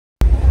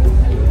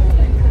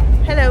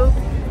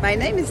My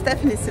name is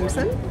Stephanie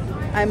Simpson.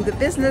 I'm the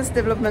Business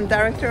Development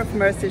Director of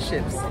Mercy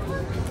Ships.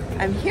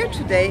 I'm here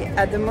today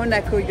at the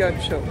Monaco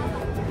Yacht Show.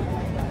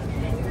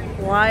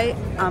 Why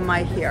am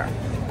I here?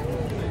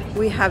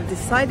 We have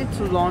decided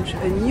to launch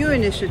a new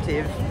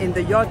initiative in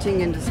the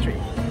yachting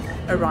industry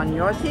around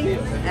yachting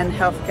and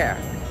healthcare.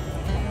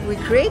 We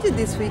created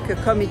this week a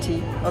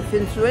committee of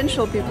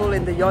influential people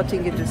in the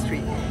yachting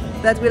industry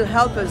that will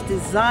help us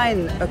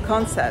design a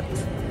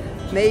concept,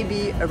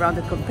 maybe around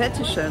a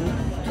competition,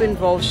 to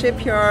involve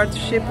shipyards,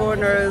 ship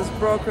owners,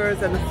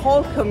 brokers, and the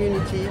whole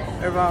community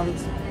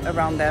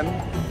around them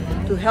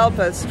to help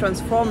us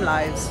transform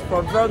lives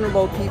for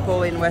vulnerable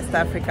people in West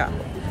Africa.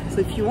 So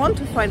if you want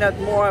to find out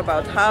more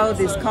about how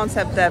this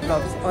concept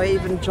develops, or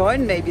even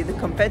join maybe the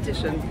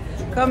competition,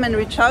 come and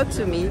reach out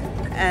to me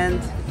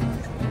and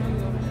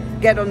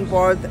get on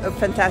board a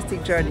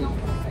fantastic journey.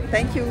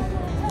 Thank you.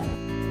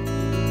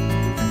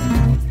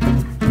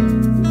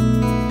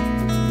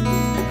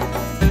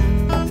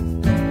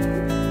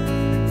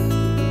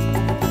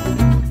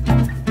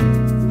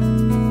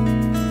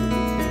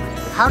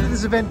 How did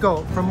this event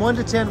go? From 1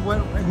 to 10,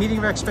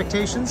 meeting your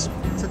expectations?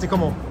 C'était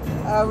comment?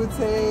 I would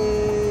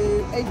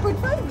say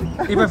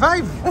 8.5.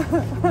 8.5?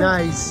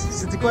 Nice.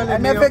 C'était quoi les I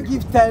never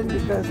give 10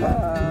 because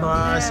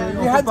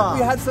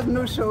we had some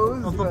no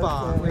shows. On peut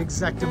pas,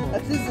 exactement.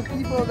 At least the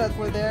people that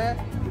were there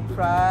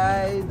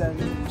cried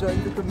and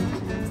joined the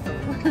community. So.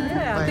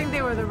 Yeah, I think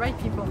they were the right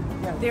people.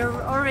 Yes. They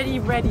were already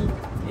ready,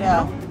 you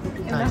know,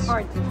 in their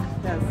heart.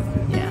 Yes.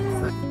 Yeah.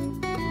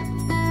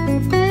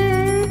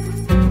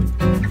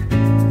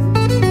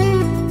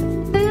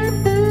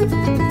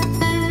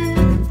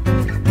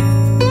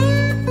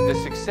 The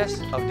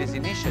success of this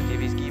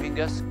initiative is giving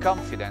us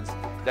confidence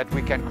that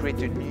we can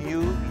create a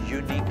new,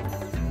 unique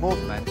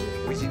movement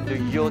within the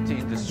yacht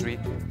industry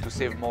to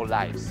save more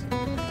lives.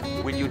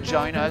 Will you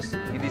join us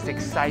in this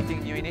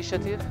exciting new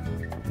initiative?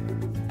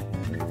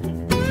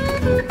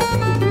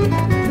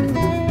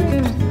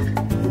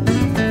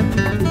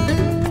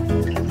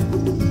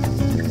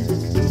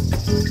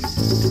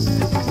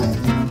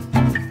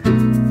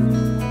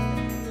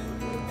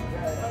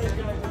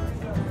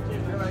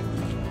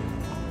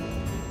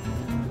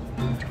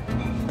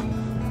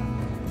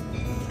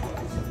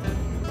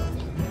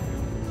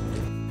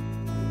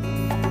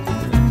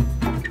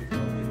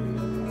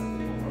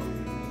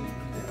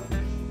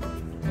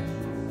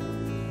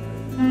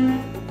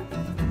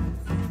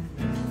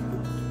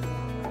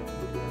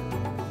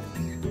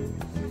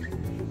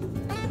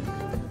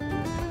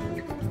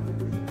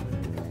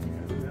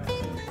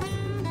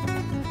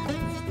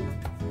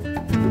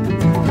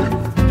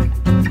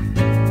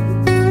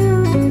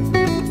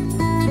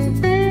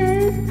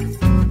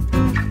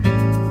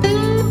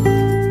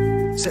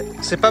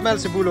 C'est pas mal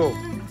ce boulot.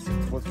 C'est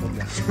trop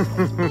bien.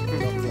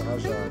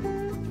 L'encourage à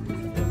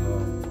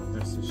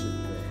Mercy Ship.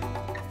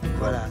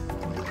 Voilà.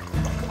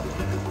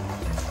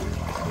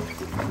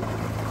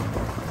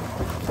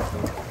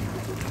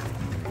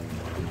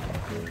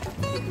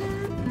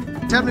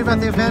 Tell me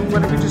about the event.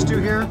 What did we just do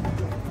here?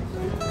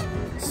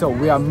 So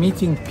we are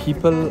meeting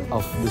people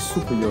of the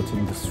super yacht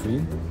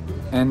industry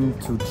and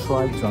to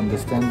try to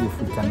understand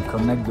if we can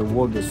connect the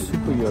world of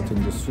super yacht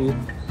industry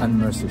and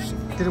Mercy Ship.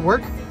 Did it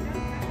work?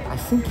 I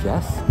think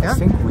yes. Yeah? I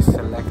think we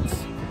select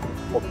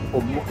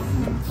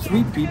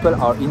 3 people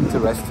are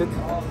interested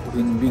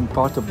in being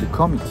part of the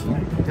committee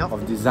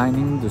of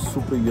designing the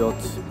super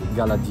yacht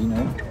gala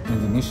dinner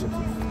and initiative.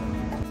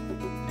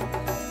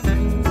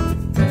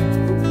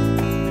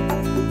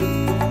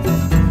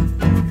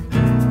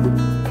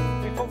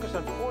 We focus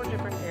on 4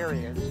 different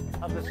areas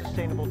of the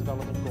Sustainable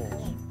Development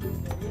Goals.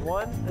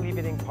 1,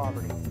 alleviating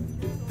poverty.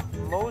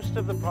 Most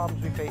of the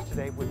problems we face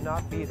today would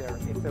not be there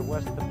if there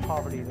wasn't the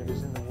poverty that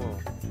is in the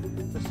world.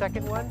 The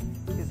second one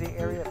is the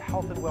area of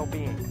health and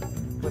well-being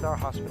with our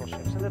hospital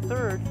ships. And the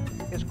third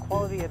is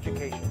quality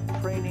education,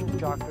 training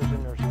doctors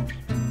and nurses.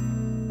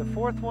 The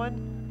fourth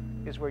one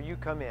is where you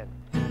come in.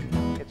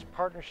 It's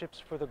partnerships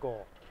for the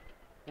goal.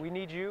 We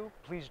need you.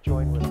 Please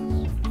join with us.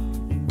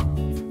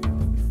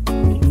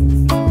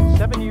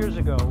 7 years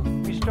ago,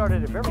 we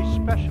started a very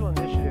special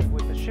initiative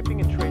with the shipping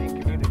and trading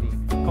community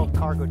called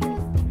Cargo Day.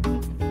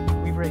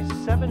 We've raised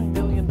 $7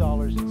 million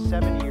in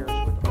 7 years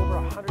with over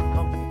 100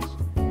 companies,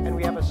 and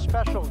we have a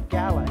special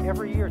gala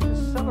every year to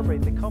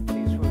celebrate the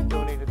companies who have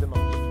donated the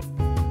most.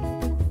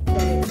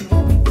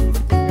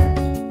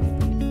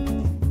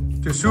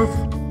 Tu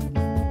souffres?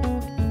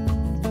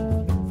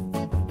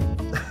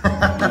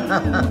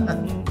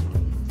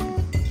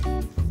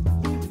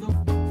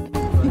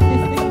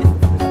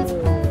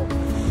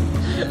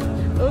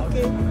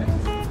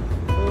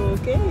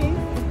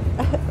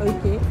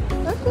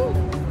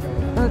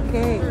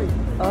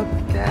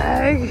 Okay.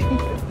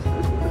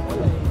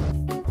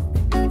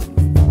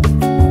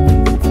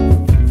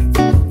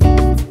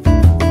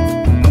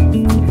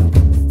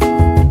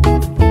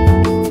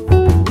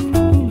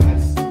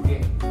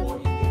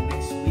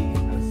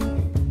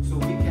 So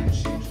we can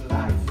change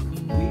life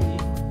really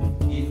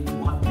in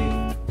one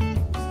day.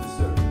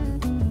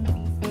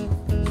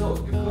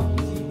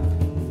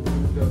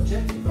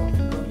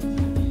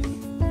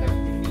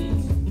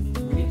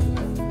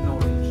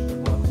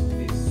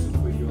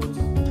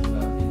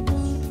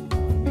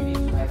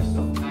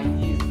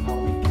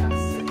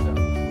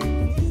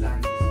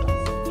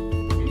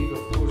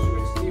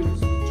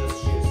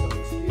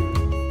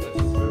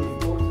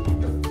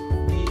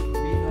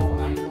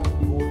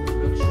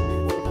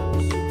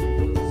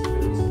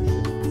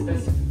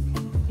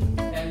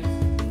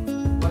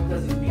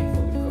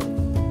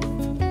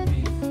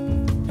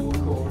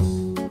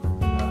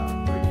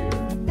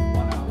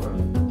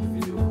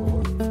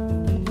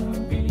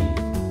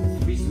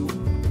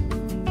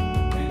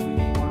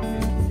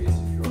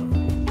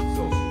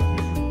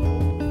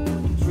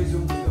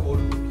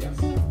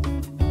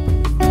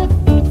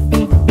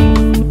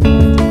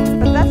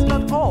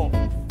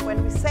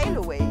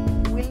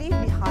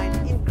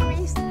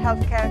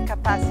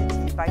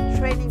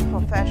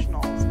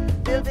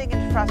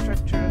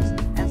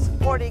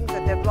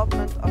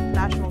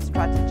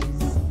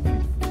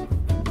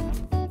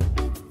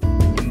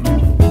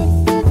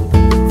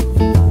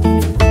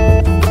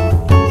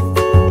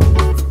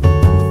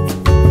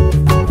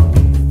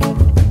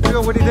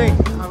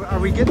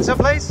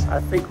 I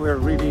think we're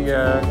really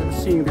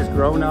seeing this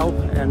grow now,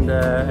 and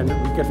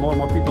we get more and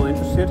more people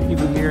interested.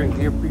 Even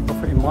hear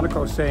people in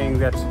Monaco saying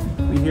that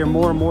we hear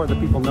more and more that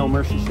people know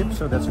Mercy Ship,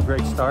 so that's a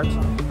great start.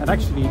 And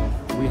actually,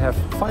 we have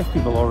 5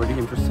 people already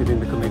interested in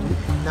the committee.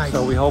 Nice.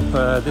 So we hope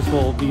this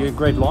will be a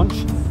great launch,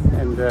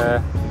 and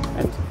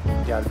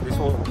yeah, this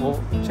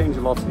will change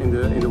a lot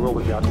in the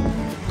world of yachting.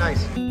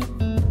 Nice.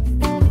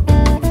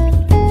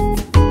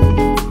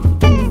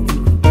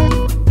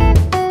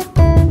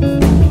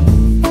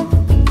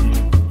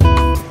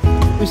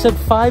 We said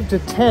 5 to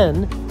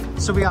 10,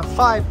 so we got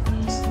 5.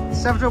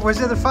 7. Where's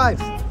the other 5?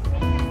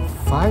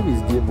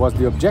 5 was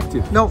the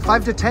objective. No,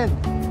 5 to 10.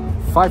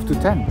 5 to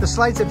 10. The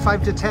slide said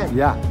 5 to 10.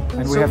 Yeah,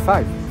 and we have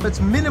 5. That's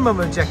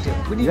minimum objective.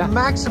 We need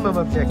maximum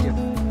objective.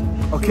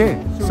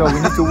 Okay, so we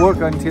need to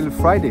work until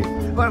Friday.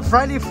 Well,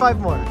 Friday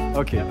 5 more.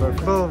 Okay,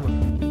 perfect. Boom.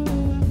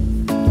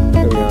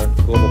 Here we are,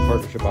 Global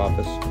Partnership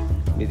Office.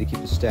 We need to keep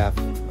the staff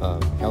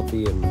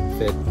healthy and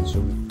fit, and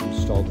so we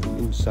installed an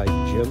inside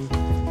gym,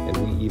 and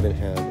we even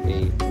have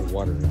a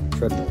water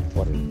treadmill.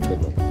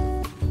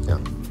 Yeah.